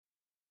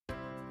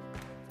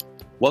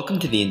Welcome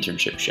to the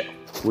Internship Show,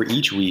 where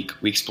each week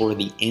we explore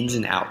the ins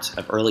and outs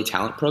of early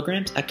talent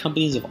programs at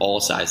companies of all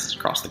sizes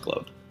across the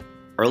globe.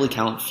 Early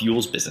talent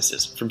fuels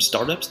businesses, from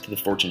startups to the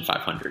Fortune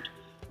 500.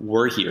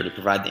 We're here to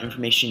provide the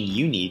information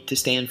you need to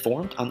stay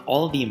informed on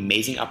all of the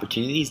amazing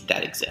opportunities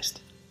that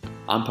exist.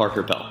 I'm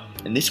Parker Bell,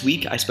 and this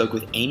week I spoke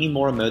with Amy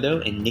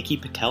Morimoto and Nikki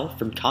Patel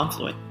from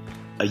Confluent.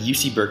 A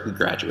UC Berkeley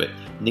graduate,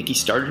 Nikki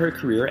started her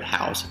career at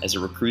House as a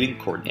recruiting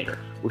coordinator,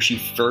 where she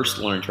first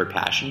learned her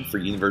passion for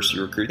university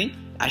recruiting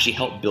as she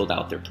helped build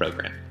out their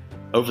program.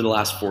 Over the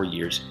last 4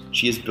 years,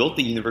 she has built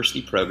the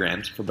university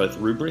programs for both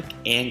Rubric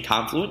and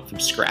Confluent from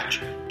scratch,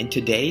 and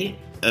today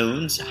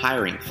owns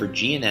hiring for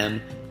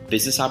G&M,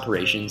 business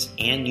operations,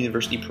 and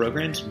university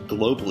programs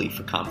globally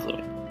for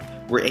Confluent,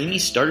 where Amy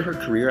started her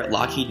career at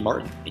Lockheed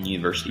Martin in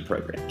university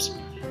programs.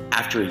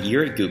 After a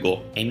year at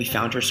Google, Amy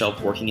found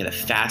herself working at a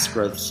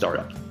fast-growth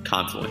startup,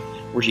 Confluent,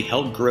 where she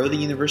helped grow the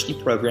university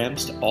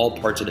programs to all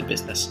parts of the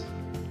business.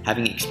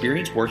 Having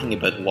experience working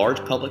at both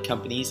large public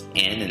companies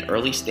and an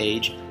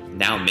early-stage,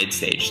 now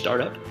mid-stage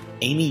startup,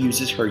 Amy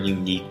uses her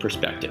unique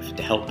perspective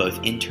to help both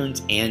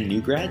interns and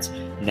new grads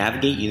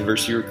navigate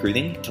university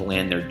recruiting to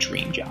land their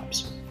dream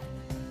jobs.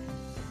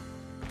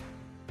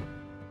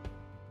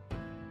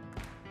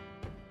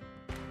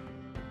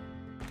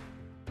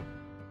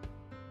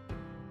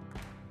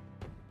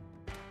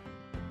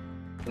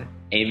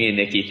 Amy and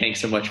Nikki, thanks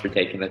so much for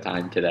taking the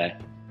time today.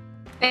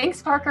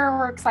 Thanks, Parker.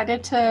 We're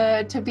excited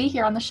to be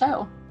here on the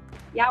show.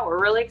 Yeah,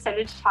 we're really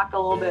excited to talk a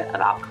little bit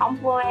about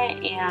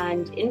Confluent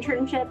and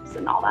internships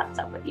and all that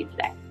stuff with you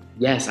today.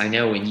 Yes, I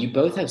know. And you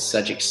both have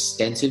such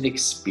extensive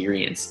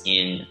experience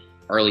in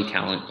early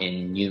talent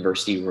and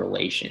university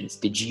relations.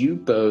 Did you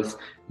both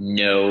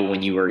know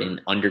when you were in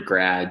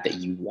undergrad that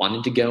you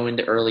wanted to go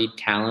into early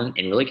talent,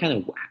 and really kind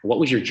of what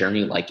was your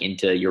journey like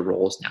into your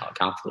roles now at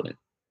Confluent?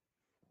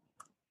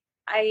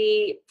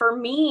 For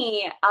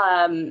me,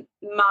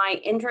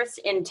 my interest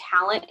in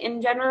talent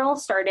in general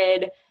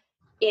started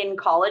in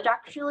college,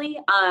 actually.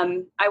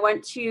 I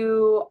went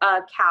to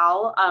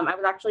Cal. I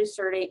was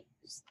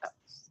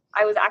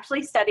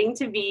actually studying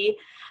to be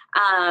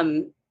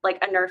like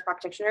a nurse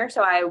practitioner.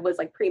 So I was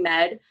like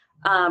pre-med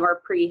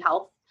or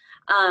pre-health.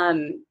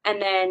 And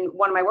then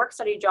one of my work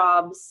study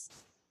jobs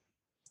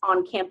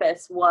on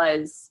campus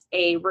was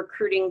a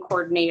recruiting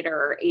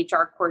coordinator,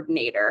 HR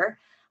coordinator.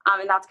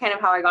 And that's kind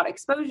of how I got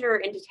exposure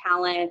into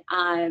talent.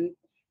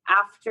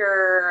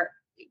 After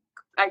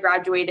I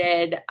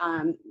graduated,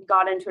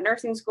 got into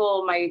nursing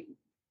school, my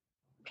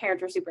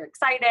parents were super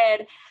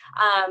excited.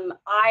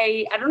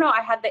 I don't know,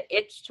 I had the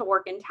itch to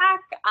work in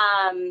tech.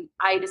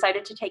 I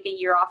decided to take a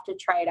year off to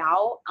try it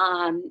out,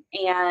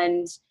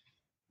 and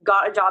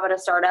got a job at a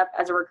startup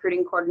as a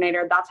recruiting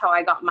coordinator. That's how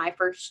I got my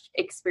first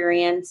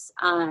experience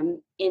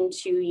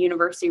into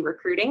university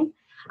recruiting.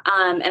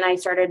 And I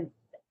started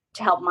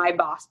to help my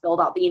boss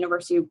build out the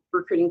university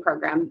recruiting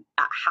program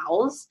at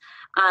House.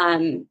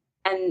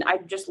 And I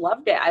just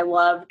loved it. I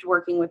loved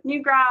working with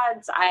new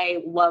grads.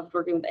 I loved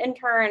working with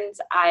interns.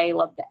 I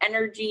loved the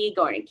energy,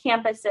 going to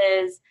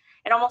campuses.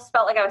 It almost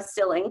felt like I was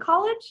still in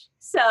college.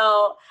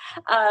 So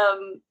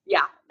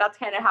yeah, that's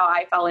kind of how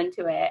I fell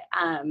into it.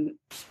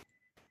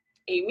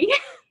 Amy?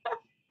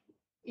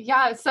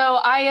 Yeah, so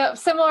I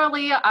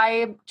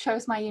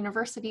chose my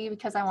university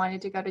because I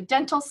wanted to go to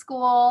dental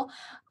school.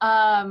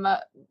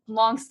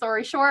 Long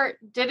story short,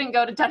 didn't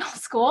go to dental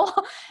school.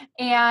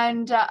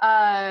 And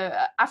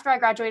after I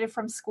graduated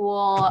from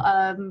school,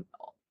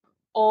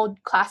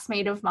 old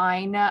classmate of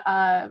mine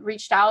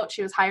reached out.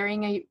 She was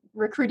hiring a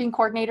recruiting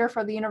coordinator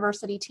for the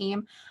university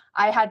team.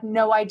 I had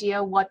no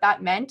idea what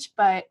that meant,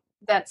 but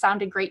that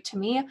sounded great to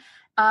me.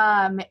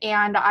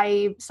 And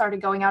I started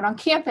going out on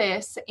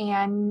campus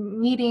and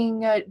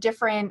meeting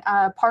different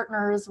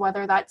partners,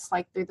 whether that's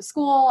like through the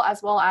school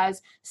as well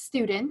as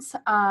students.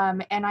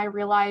 And I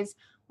realized,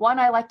 one,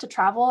 I like to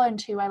travel, and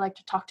two, I like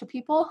to talk to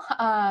people.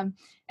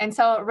 And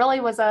so it really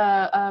was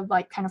a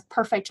like kind of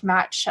perfect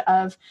match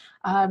of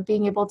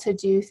being able to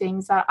do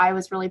things that I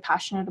was really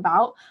passionate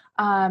about.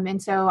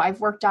 And so I've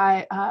worked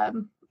at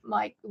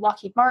like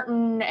Lockheed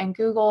Martin and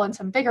Google and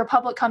some bigger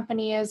public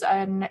companies,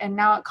 and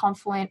now at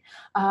Confluent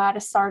at a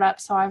startup.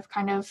 So I've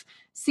kind of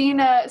seen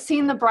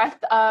the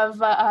breadth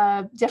of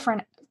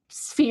different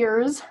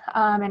spheres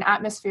and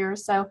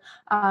atmospheres. So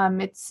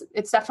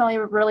it's definitely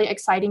a really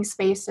exciting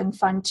space and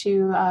fun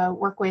to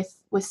work with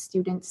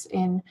students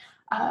in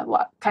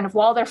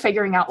while they're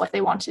figuring out what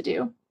they want to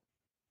do.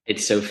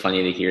 It's so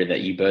funny to hear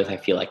that you both, I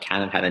feel like,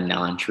 kind of had a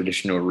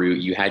non-traditional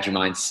route. You had your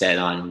mind set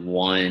on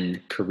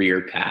one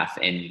career path,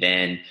 and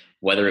then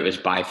whether it was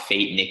by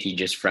fate, Nikki,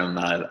 just from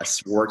a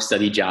work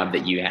study job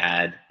that you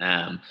had,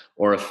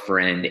 or a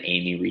friend,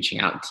 Amy, reaching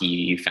out to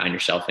you, you found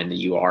yourself in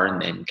the UR, and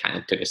then kind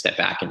of took a step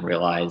back and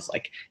realized,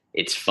 like,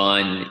 it's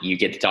fun. You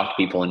get to talk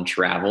to people and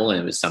travel,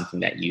 and it was something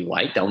that you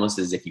liked, almost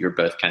as if you were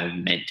both kind of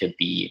meant to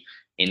be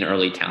in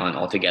early talent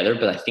altogether.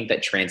 But I think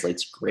that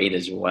translates great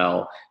as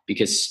well,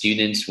 because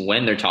students,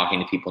 when they're talking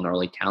to people in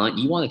early talent,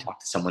 you want to talk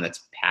to someone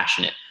that's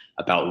passionate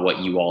about what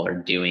you all are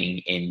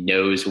doing and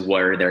knows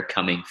where they're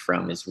coming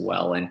from as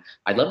well. And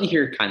I'd love to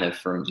hear kind of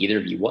from either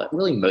of you, what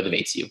really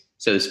motivates you,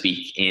 so to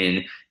speak,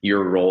 in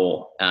your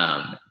role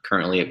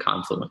currently at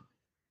Confluent?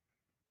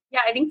 Yeah,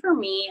 I think for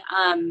me,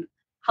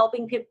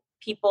 helping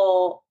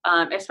people,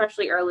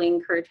 especially early in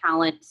career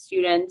talent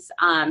students,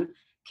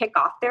 kick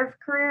off their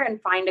career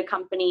and find a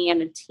company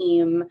and a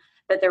team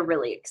that they're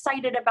really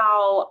excited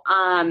about,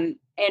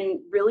 and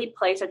really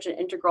play such an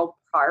integral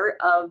part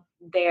of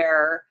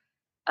their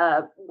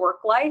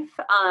work life,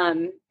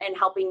 and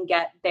helping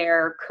get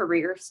their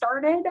career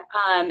started.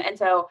 And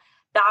so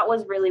that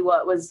was really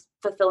what was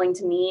fulfilling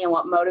to me and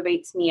what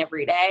motivates me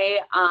every day,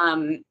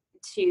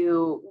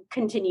 to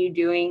continue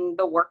doing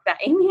the work that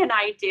Amy and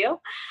I do.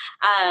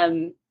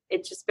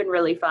 It's just been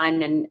really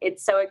fun, and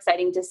it's so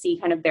exciting to see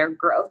kind of their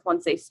growth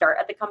once they start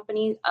at the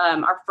company.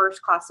 Our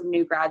first class of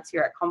new grads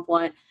here at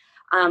Confluent,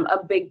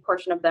 a big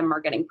portion of them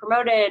are getting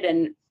promoted,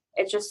 and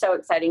it's just so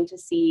exciting to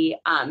see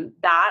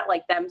that,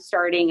 like them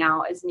starting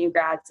out as new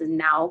grads and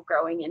now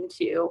growing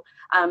into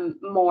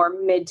more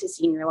mid to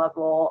senior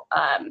level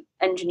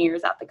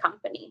engineers at the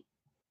company.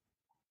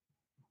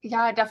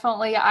 Yeah,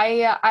 definitely.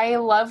 I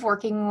love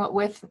working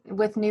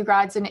with new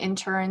grads and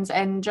interns,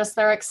 and just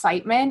their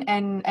excitement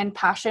and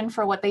passion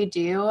for what they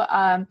do.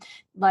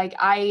 Like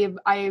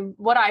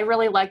what I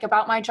really like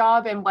about my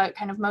job and what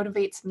kind of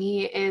motivates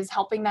me is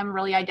helping them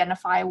really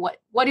identify what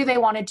do they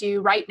want to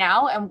do right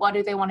now and what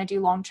do they want to do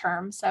long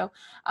term. So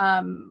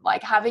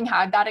like having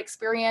had that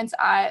experience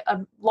at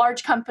a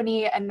large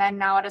company and then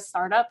now at a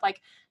startup, like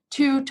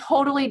two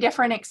totally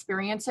different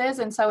experiences.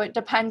 And so it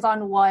depends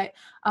on what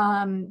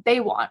they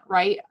want,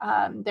 right?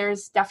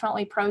 There's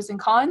definitely pros and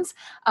cons.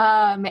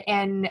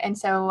 And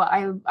so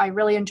I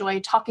really enjoy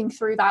talking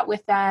through that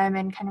with them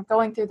and kind of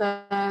going through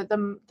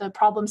the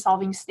problem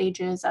solving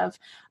stages of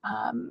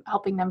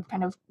helping them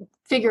kind of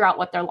figure out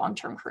what their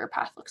long-term career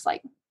path looks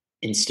like.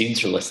 And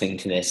students are listening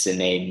to this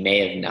and they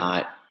may have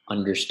not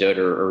understood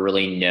or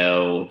really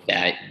know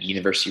that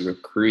university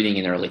recruiting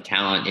and early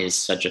talent is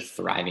such a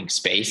thriving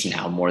space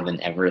now more than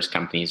ever, as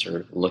companies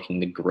are looking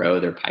to grow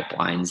their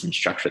pipelines and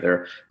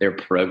structure their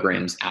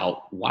programs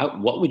out.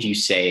 What would you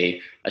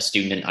say a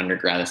student in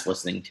undergrad that's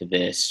listening to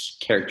this,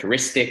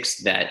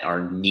 characteristics that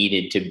are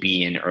needed to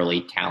be in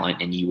early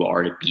talent and you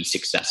are to be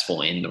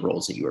successful in the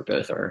roles that you are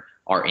both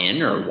are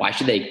in, or why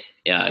should they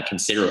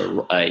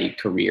consider a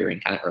career in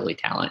kind of early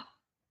talent?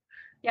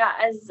 Yeah,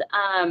 as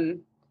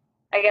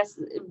I guess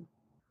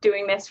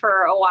doing this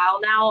for a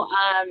while now,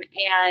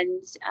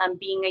 and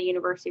being a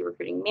university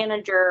recruiting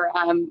manager,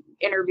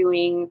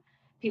 interviewing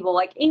people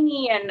like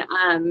Amy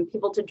and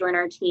people to join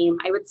our team,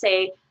 I would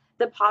say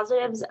the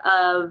positives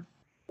of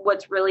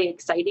what's really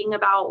exciting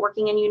about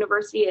working in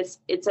university is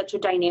it's such a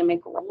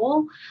dynamic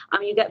role.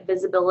 You get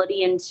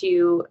visibility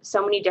into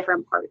so many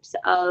different parts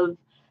of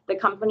the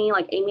company.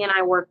 Like Amy and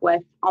I work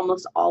with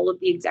almost all of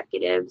the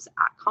executives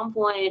at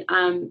Confluent,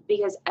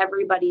 because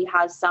everybody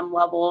has some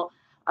level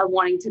of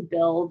wanting to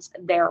build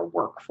their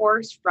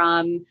workforce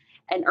from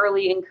an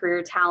early in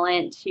career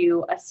talent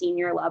to a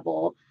senior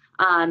level.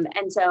 And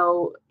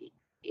so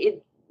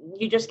you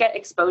just get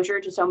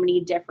exposure to so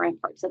many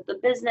different parts of the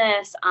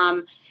business.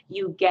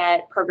 You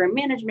get program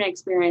management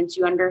experience.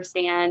 You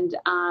understand,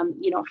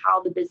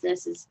 how the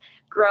business is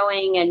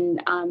growing,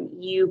 and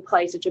you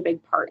play such a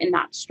big part in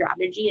that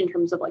strategy in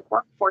terms of like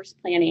workforce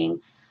planning.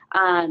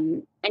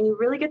 And you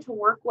really get to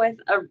work with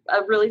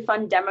a really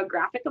fun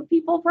demographic of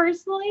people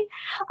personally.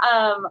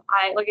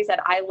 Like I said,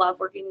 I love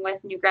working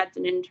with new grads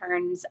and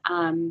interns.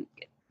 And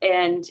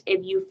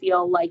if you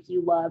feel like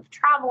you love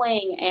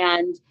traveling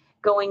and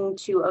going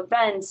to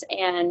events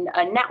and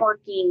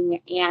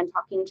networking and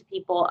talking to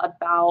people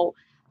about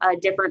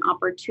different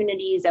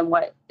opportunities and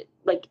what,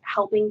 like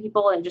helping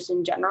people and just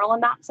in general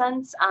in that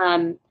sense,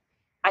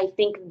 I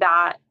think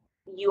that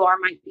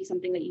might be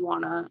something that you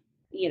want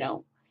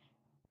to,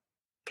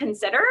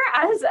 consider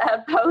as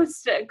a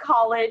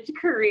post-college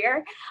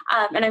career.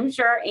 And I'm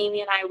sure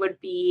Amy and I would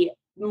be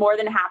more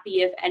than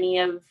happy if any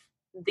of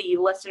the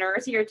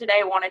listeners here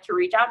today wanted to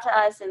reach out to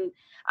us and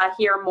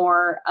hear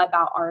more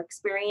about our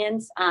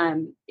experience.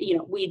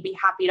 We'd be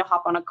happy to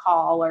hop on a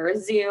call or a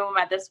Zoom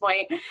at this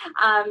point,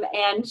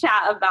 and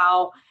chat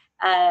about,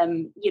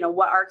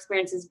 what our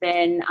experience has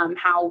been,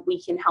 how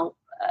we can help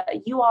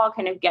you all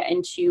kind of get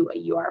into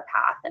a UR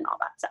path and all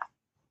that stuff.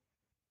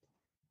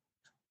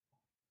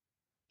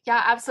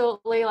 Yeah,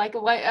 absolutely. Like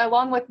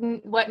along with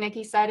what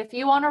Nikki said, if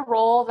you want a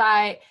role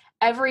that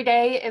every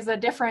day is a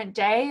different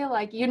day,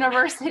 like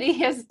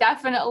university is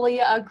definitely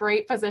a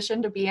great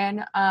position to be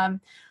in.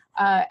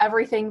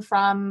 Everything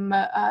from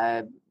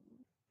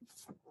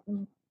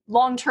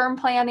long-term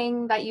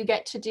planning that you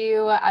get to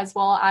do, as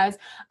well as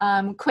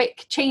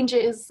quick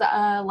changes,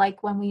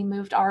 like when we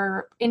moved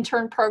our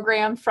intern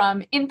program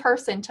from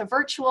in-person to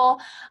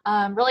virtual,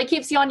 really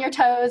keeps you on your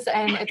toes,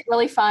 and it's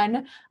really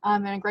fun,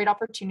 and a great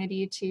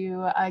opportunity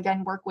to,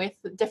 again, work with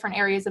different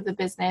areas of the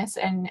business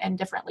and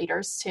different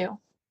leaders too.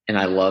 And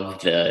I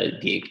love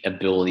the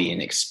ability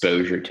and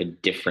exposure to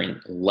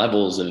different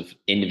levels of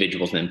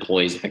individuals and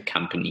employees of the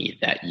company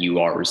that you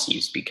are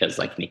receives, because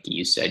like Nikki,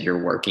 you said,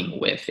 you're working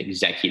with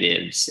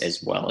executives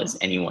as well as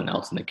anyone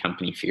else in the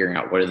company, figuring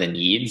out what are the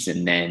needs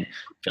and then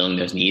filling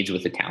those needs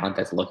with the talent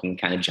that's looking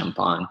to kind of jump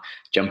on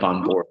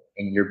board.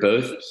 And you're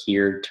both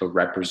here to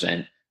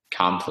represent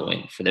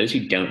Confluent. For those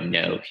who don't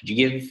know, could you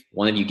give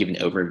an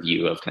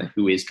overview of kind of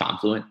who is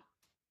Confluent?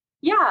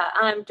 Yeah,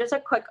 just a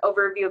quick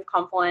overview of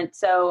Confluent.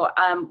 So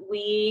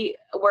we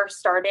were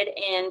started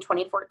in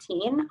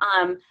 2014.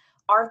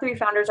 Our three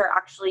founders are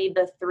actually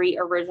the three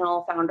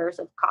original founders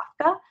of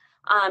Kafka.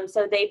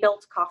 So they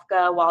built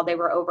Kafka while they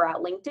were over at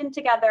LinkedIn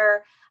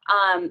together.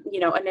 And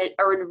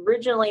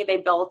originally they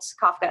built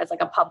Kafka as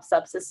like a pub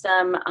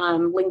subsystem.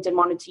 LinkedIn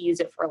wanted to use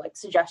it for like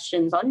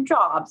suggestions on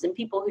jobs and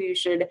people who you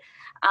should,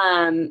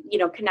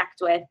 connect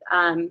with.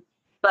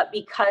 But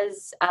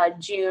because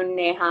June,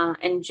 Neha,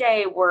 and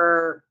Jay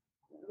were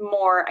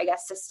more, I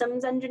guess,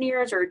 systems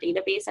engineers or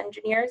database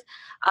engineers,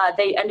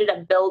 they ended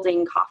up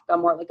building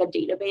Kafka more like a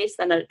database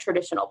than a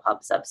traditional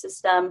pub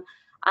subsystem.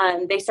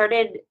 They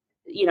started,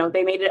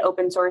 they made it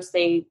open source.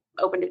 They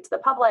opened it to the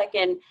public,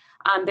 and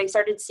they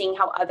started seeing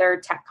how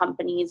other tech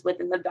companies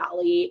within the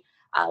Valley,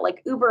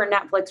 like Uber and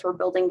Netflix, were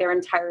building their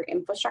entire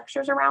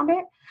infrastructures around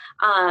it.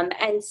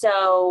 And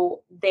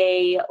so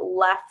they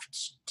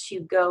left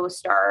to go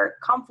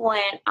start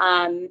Confluent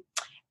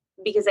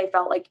because they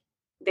felt like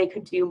they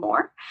could do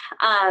more.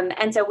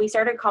 And so we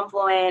started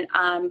Confluent.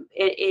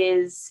 It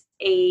is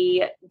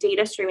a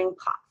data streaming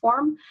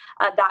platform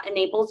that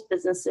enables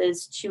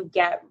businesses to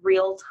get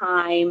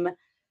real-time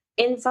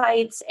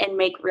insights and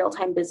make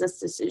real-time business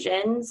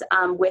decisions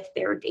with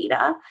their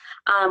data.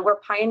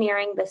 We're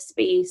pioneering the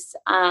space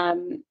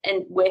and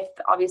with,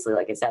 obviously,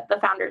 like I said,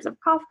 the founders of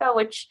Kafka,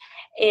 which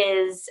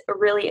is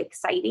really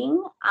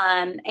exciting.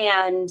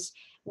 And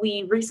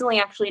we recently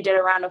actually did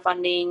a round of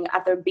funding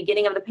at the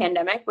beginning of the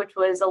pandemic, which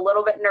was a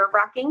little bit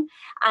nerve-wracking,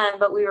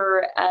 but we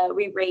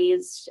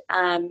raised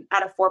at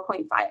a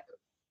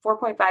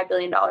 $4.5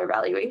 billion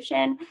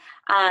valuation.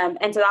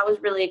 And so that was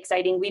really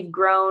exciting. We've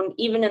grown,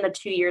 even in the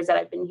 2 years that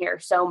I've been here,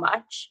 so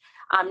much,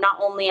 not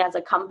only as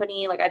a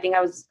company, like I think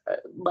I was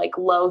like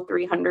low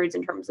 300s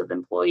in terms of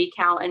employee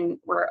count, and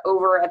we're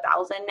over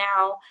 1,000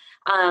 now.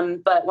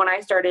 But when I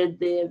started,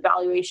 the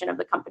valuation of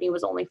the company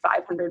was only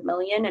 500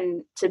 million,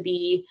 and to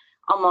be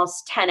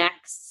almost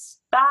 10x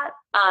that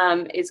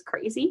is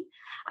crazy.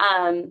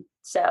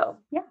 So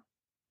yeah.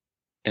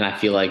 And I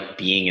feel like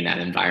being in that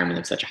environment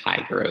of such a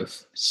high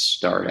growth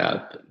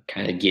startup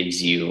kind of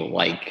gives you,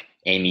 like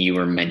Amy, you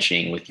were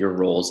mentioning with your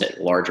roles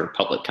at larger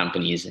public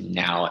companies and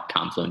now at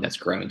Confluent that's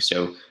growing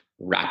so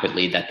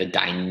rapidly, that the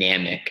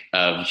dynamic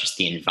of just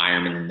the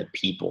environment and the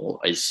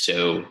people is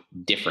so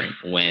different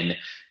when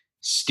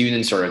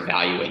students are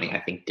evaluating, I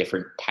think,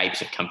 different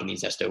types of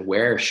companies as to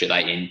where should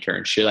I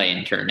intern? Should I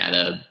intern at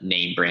a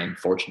name brand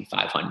Fortune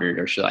 500,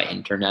 or should I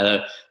intern at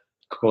a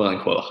quote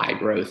unquote high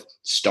growth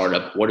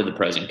startup? What are the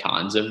pros and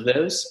cons of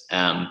those?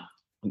 And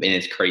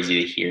it's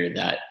crazy to hear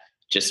that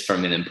just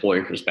from an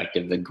employer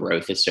perspective, the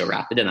growth is so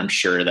rapid. And I'm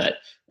sure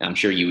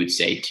you would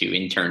say too,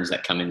 interns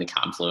that come into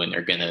Confluent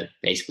are going to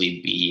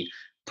basically be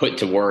put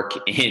to work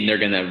and they're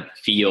going to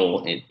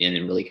feel and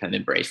really kind of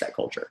embrace that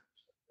culture.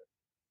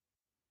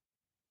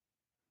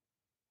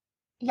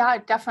 Yeah,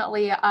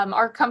 definitely.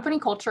 Our company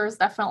culture is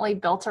definitely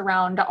built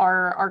around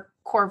our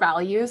core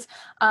values.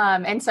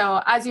 And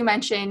so, as you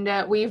mentioned,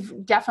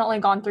 we've definitely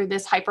gone through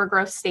this hyper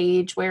growth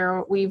stage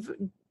where we've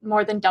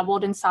more than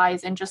doubled in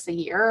size in just a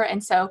year.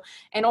 And so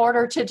in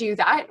order to do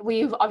that,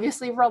 we've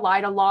obviously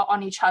relied a lot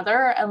on each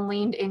other and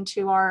leaned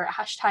into our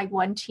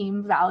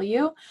 #OneTeam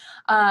value.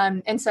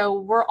 And so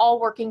we're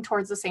all working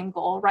towards the same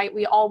goal, right?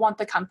 We all want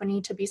the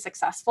company to be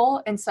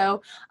successful. And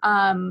so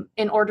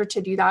in order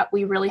to do that,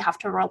 we really have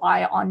to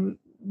rely on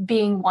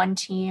being one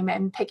team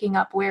and picking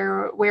up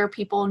where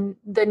people,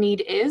 the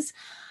need is.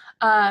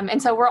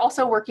 And so we're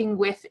also working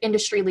with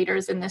industry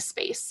leaders in this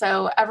space.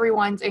 So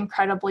everyone's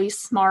incredibly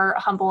smart,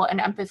 humble, and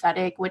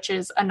empathetic, which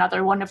is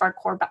another one of our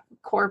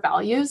core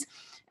values.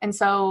 And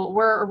so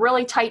we're a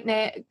really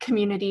tight-knit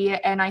community.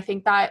 And I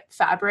think that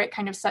fabric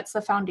kind of sets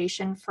the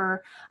foundation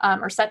for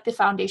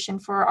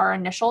our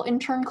initial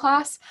intern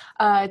class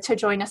to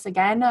join us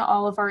again.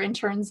 All of our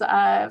interns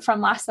from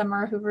last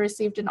summer who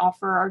received an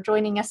offer are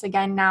joining us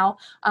again now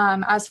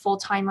as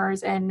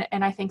full-timers. And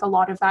I think a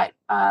lot of that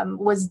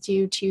was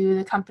due to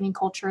the company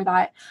culture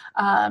that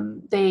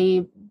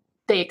they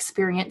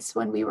experienced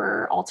when we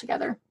were all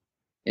together.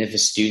 And if a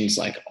student's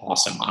like,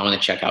 awesome, I want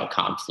to check out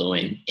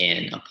Confluent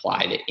and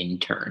apply to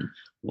intern,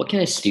 what can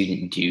a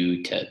student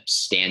do to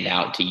stand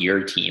out to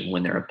your team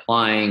when they're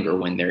applying or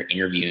when they're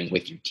interviewing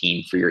with your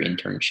team for your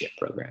internship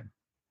program?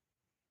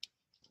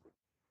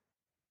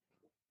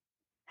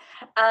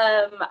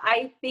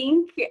 I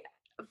think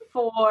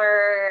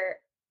for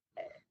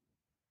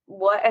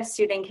what a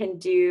student can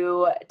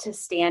do to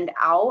stand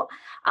out,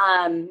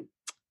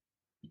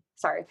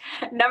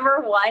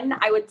 number one,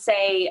 I would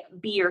say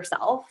be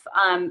yourself.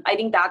 I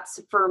think that's,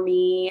 for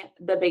me,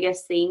 the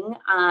biggest thing.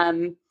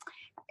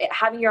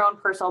 having your own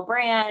personal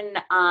brand,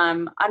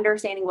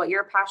 understanding what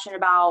you're passionate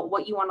about,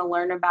 what you want to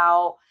learn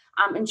about,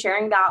 and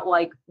sharing that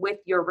like with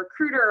your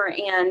recruiter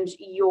and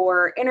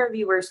your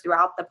interviewers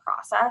throughout the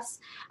process,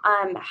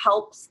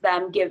 helps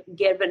them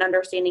give an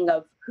understanding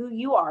of who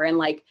you are and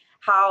like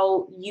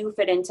how you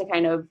fit into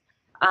kind of,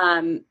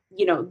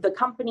 the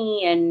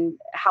company and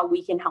how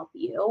we can help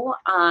you.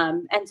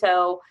 And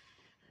so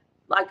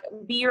like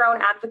be your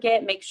own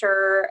advocate, make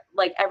sure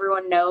like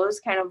everyone knows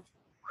kind of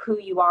who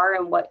you are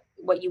and what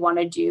you want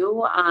to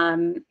do,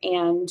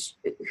 and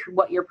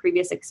what your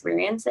previous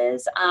experience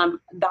is.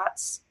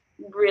 That's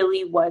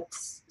really what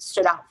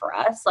stood out for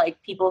us,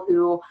 like people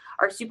who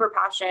are super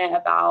passionate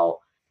about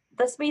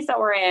the space that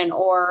we're in,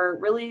 or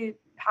really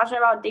passionate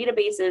about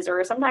databases,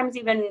 or sometimes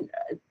even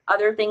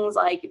other things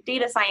like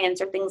data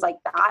science or things like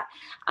that.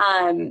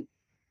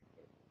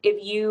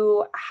 If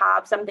you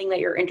have something that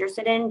you're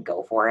interested in,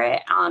 go for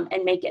it,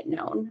 and make it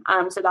known.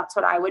 So that's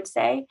what I would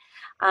say.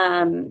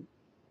 And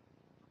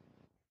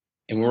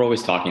we're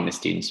always talking to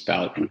students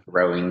about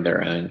growing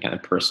their own kind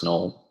of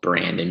personal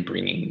brand and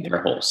bringing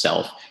their whole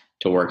self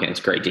to work. And it's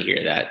great to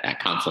hear that at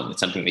Confluent,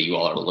 it's something that you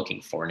all are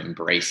looking for and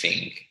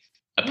embracing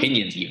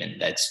opinions, even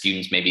that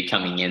students may be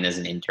coming in as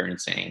an intern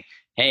saying,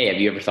 hey,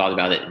 have you ever thought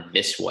about it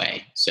this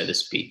way, so to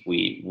speak?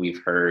 We've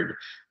heard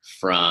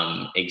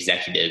from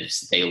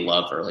executives, they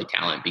love early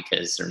talent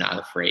because they're not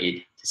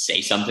afraid to say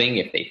something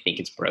if they think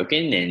it's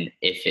broken. And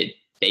if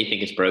they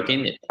think it's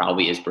broken, it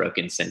probably is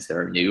broken, since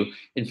there are new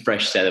and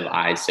fresh set of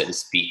eyes, so to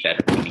speak, that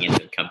are coming into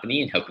the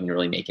company and hoping to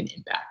really make an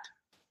impact.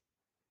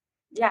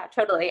 Yeah,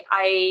 totally.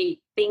 I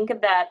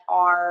think that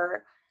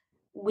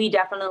we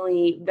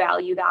definitely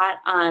value that.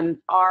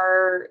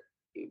 Our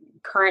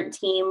current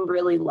team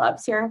really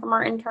loves hearing from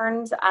our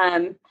interns.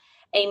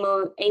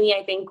 Amy,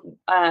 I think,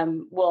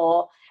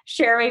 will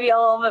share maybe a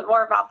little bit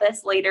more about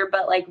this later,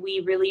 but like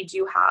we really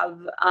do have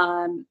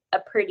a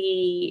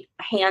pretty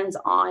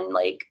hands-on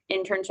like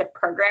internship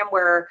program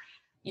where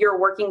you're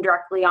working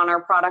directly on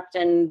our product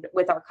and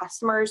with our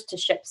customers to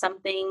ship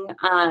something.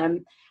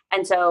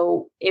 And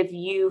so if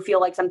you feel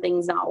like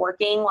something's not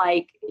working,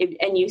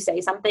 and you say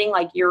something,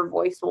 like your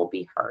voice will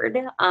be heard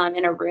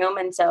in a room.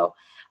 And so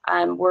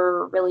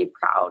we're really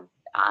proud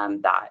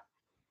that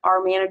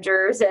our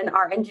managers and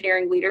our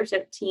engineering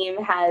leadership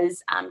team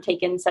has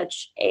taken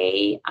such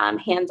a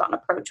hands-on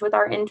approach with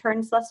our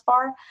interns thus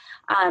far.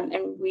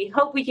 And we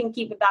hope we can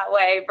keep it that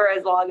way for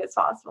as long as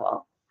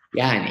possible.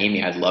 Yeah, and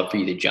Amy, I'd love for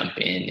you to jump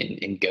in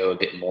and go a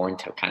bit more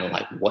into kind of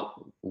like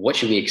what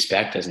should we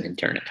expect as an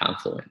intern at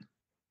Confluent?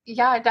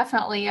 Yeah,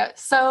 definitely.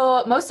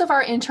 So most of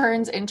our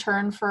interns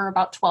intern for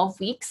about 12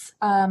 weeks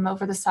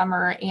over the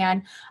summer.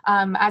 And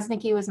as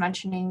Nikki was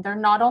mentioning, they're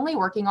not only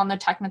working on the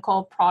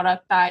technical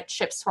product that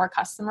ships to our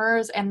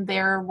customers, and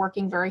they're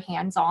working very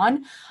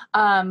hands-on,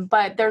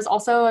 but there's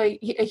also a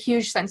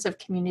huge sense of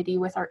community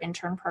with our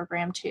intern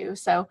program too.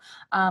 So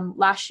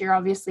last year,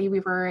 obviously,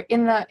 we were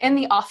in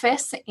the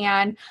office,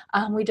 and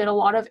we did a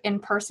lot of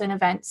in-person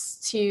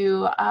events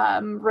to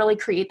really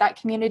create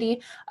that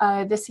community.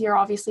 This year,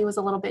 obviously, was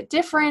a little bit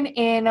different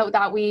in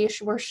that we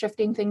were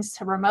shifting things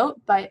to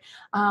remote, but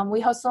we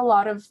hosted a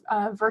lot of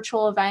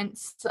virtual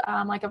events,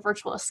 like a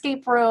virtual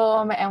escape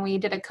room, and we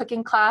did a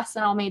cooking class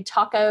and all made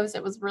tacos.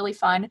 It was really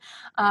fun.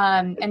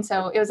 And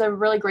so it was a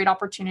really great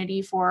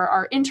opportunity for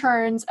our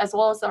interns as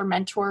well as our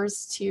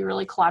mentors to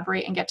really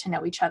collaborate and get to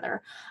know each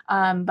other.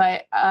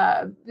 But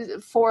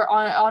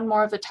on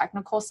more of the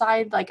technical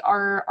side, like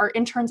our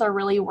interns are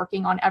really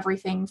working on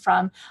everything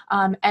from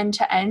end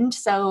to end.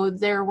 So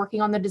they're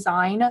working on the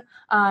design,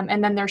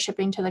 and then they're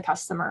shipping to the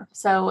customer.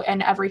 So,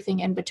 and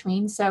everything in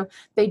between. So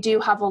they do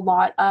have a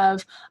lot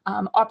of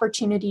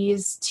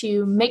opportunities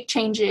to make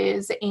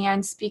changes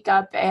and speak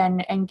up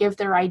and give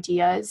their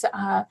ideas,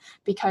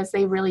 because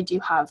they really do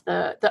have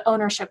the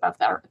ownership of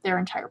their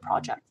entire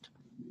project.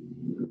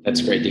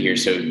 That's great to hear.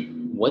 So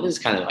what is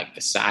kind of like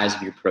the size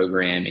of your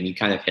program? And you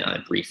kind of hit on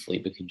it briefly,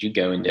 but could you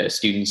go into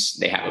students,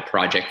 they have a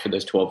project for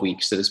those 12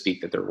 weeks, so to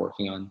speak, that they're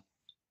working on?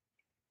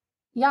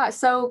 Yeah,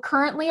 so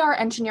currently our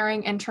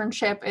engineering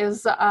internship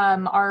is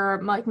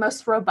our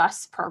most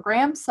robust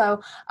program.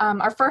 So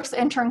our first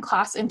intern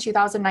class in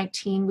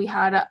 2019, we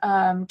had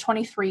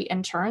 23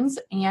 interns.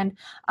 And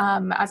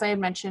as I had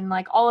mentioned,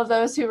 like all of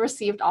those who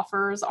received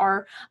offers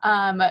are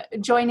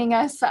joining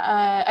us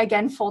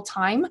again full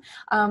time,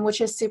 which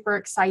is super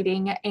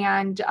exciting.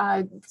 And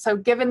so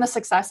given the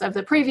success of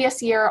the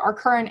previous year, our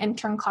current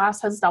intern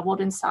class has doubled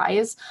in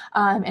size.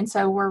 And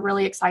so we're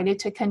really excited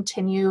to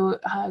continue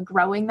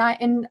growing that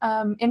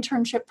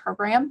internship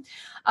program.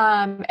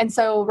 And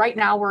so right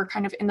now we're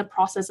kind of in the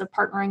process of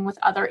partnering with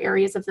other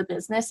areas of the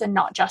business and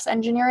not just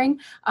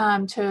engineering,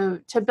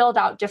 to build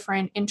out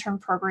different intern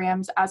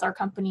programs as our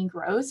company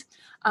grows.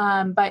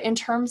 But in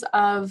terms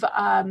of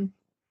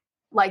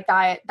like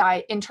that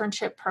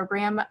internship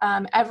program,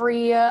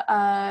 every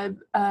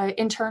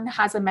intern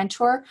has a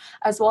mentor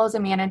as well as a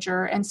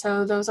manager. And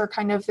so those are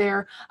kind of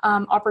their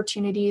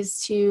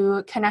opportunities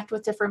to connect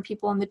with different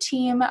people in the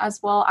team,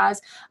 as well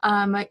as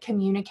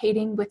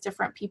communicating with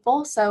different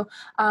people. So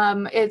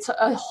it's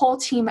a whole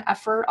team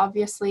effort,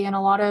 obviously, and a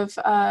lot of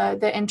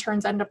the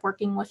interns end up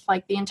working with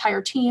like the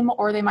entire team,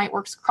 or they might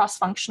work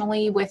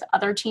cross-functionally with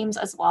other teams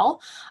as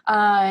well.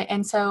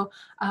 And so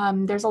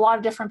there's a lot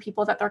of different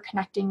people that they're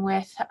connecting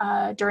with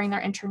during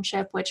their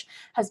internship, which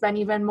has been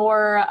even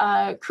more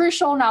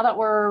crucial now that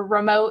we're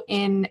remote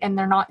and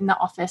they're not in the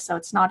office. So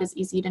it's not as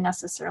easy to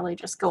necessarily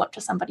just go up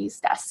to somebody's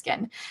desk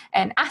and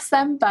ask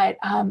them, but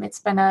it's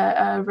been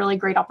a really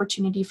great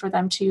opportunity for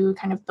them to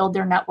kind of build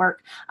their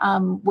network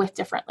with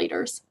different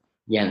leaders.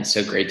 Yeah, and it's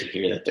so great to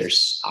hear that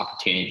there's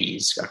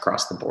opportunities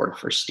across the board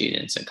for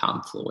students at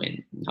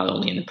Confluent, not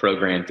only in the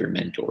program through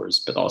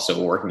mentors, but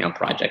also working on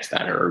projects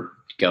that are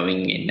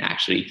going and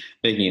actually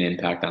making an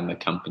impact on the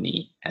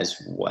company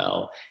as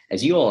well.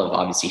 As you all have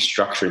obviously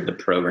structured the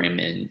program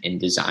and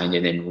designed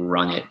it and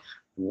run it,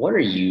 what are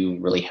you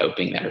really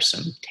hoping that are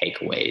some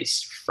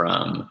takeaways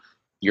from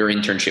your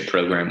internship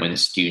program when a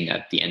student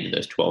at the end of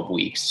those 12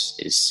 weeks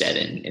is said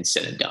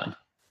and done?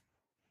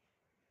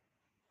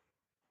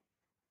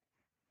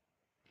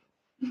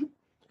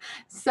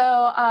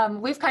 So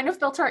we've kind of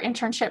built our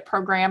internship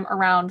program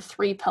around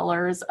 3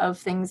 pillars of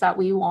things that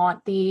we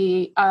want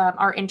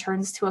our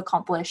interns to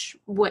accomplish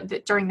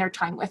during their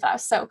time with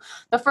us. So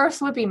the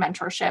first would be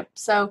mentorship.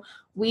 So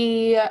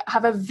we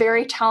have a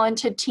very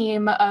talented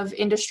team of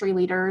industry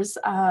leaders,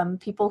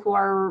 people who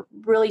are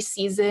really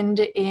seasoned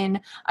in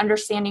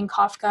understanding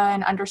Kafka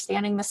and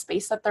understanding the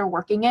space that they're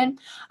working in.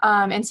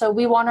 And so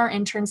we want our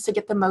interns to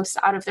get the most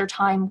out of their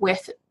time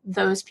with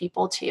those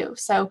people too.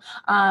 So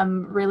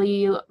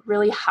really,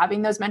 really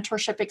having those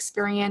mentorship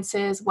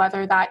experiences,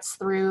 whether that's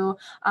through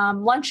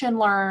lunch and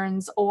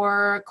learns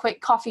or quick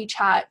coffee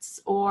chats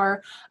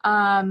or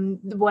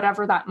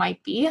whatever that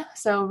might be.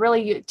 So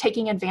really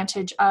taking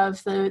advantage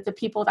of the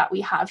people that we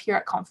have here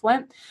at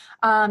Confluent.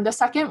 The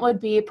second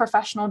would be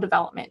professional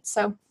development.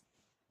 So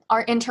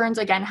our interns,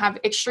 again, have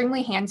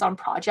extremely hands-on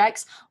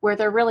projects where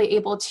they're really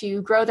able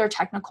to grow their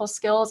technical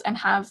skills and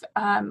have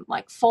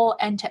like full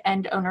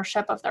end-to-end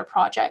ownership of their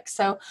projects.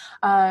 So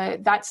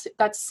that's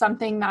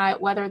something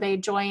that whether they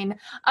join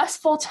us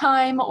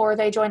full-time or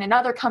they join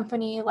another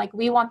company, like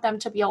we want them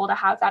to be able to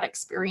have that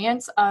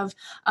experience of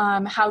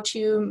how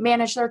to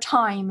manage their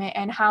time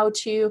and how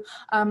to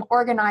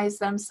organize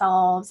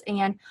themselves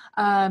and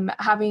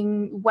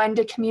having when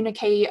to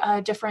communicate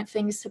different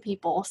things to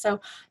people. So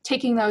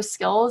taking those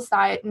skills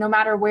that no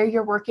matter where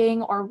you're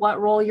working or what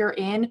role you're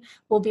in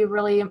will be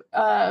really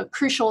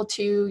crucial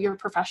to your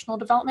professional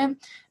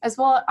development, as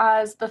well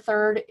as the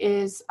third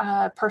is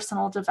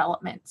personal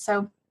development.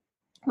 So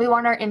we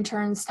want our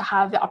interns to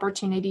have the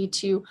opportunity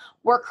to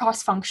work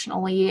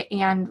cross-functionally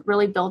and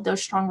really build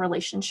those strong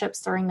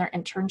relationships during their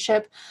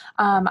internship.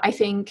 I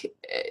think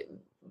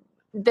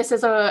this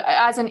is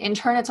as an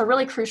intern, it's a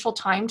really crucial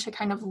time to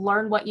kind of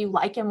learn what you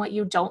like and what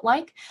you don't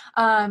like.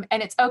 And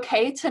it's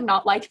okay to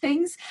not like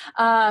things.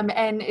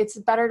 And it's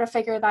better to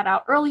figure that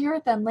out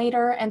earlier than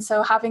later. And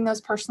so having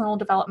those personal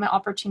development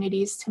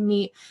opportunities to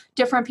meet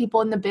different people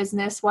in the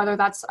business, whether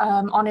that's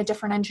on a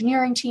different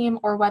engineering team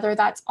or whether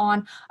that's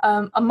on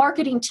a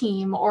marketing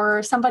team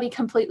or somebody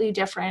completely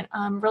different,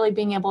 really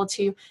being able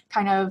to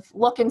kind of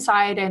look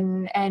inside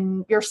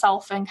and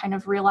yourself and kind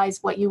of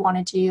realize what you want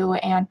to do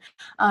and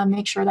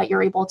make sure that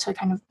you're able to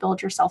kind of build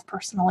yourself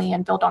personally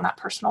and build on that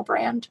personal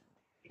brand.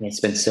 And it's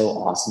been so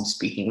awesome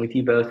speaking with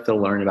you both to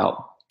learn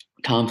about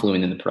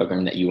Confluent and the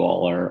program that you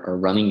all are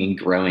running and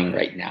growing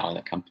right now.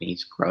 The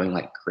company's growing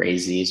like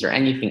crazy. Is there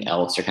anything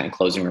else or kind of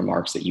closing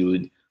remarks that you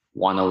would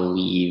want to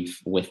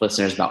leave with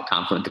listeners about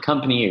Confluent, the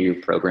company, or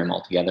your program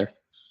altogether?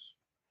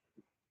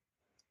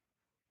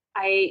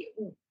 I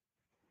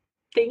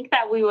think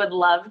that we would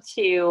love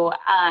to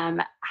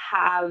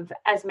have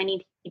as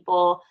many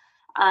people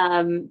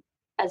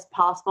as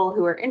possible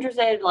who are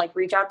interested, like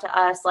reach out to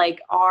us.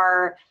 Like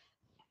our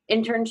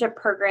internship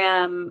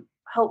program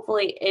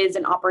hopefully is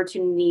an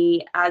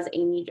opportunity, as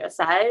Amy just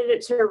said,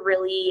 to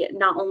really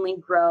not only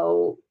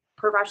grow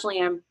professionally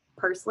and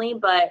personally,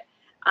 but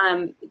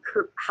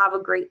have a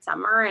great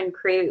summer and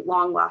create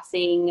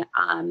long-lasting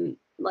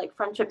like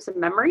friendships and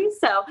memories.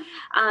 So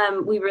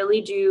we really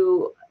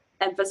do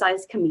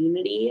emphasize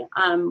community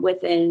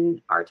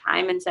within our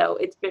time. And so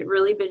it's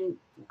really been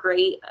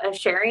great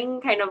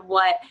sharing kind of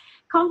what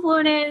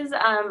Confluent is,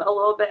 a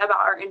little bit about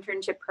our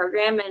internship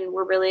program, and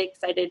we're really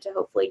excited to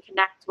hopefully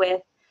connect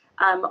with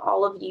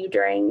all of you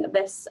during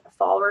this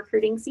fall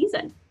recruiting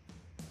season.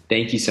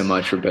 Thank you so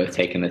much for both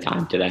taking the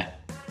time today.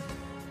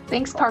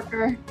 Thanks,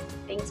 Parker.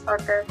 Thanks,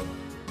 Parker.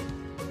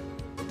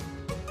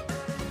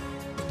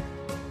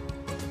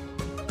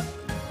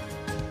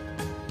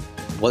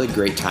 What a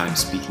great time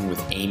speaking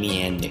with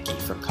Amy and Nikki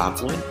from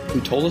Confluent,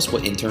 who told us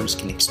what interns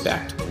can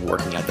expect when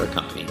working at their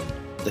company,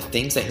 the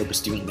things they hope a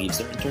student leaves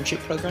their internship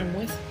program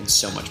with, and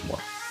so much more.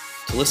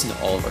 To listen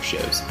to all of our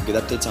shows and get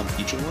updates on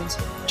future ones,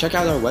 check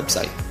out our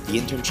website,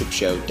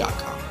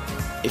 theinternshipshow.com.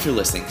 If you're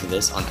listening to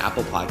this on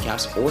Apple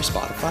Podcasts or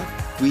Spotify,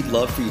 we'd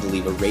love for you to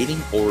leave a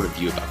rating or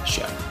review about the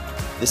show.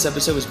 This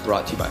episode is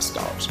brought to you by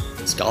Scholars.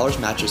 Scholars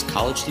matches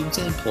college students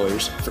and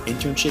employers for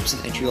internships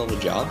and entry-level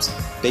jobs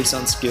based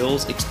on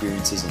skills,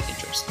 experiences, and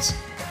interests.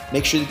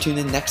 Make sure to tune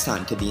in next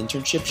time to The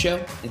Internship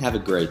Show and have a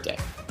great day.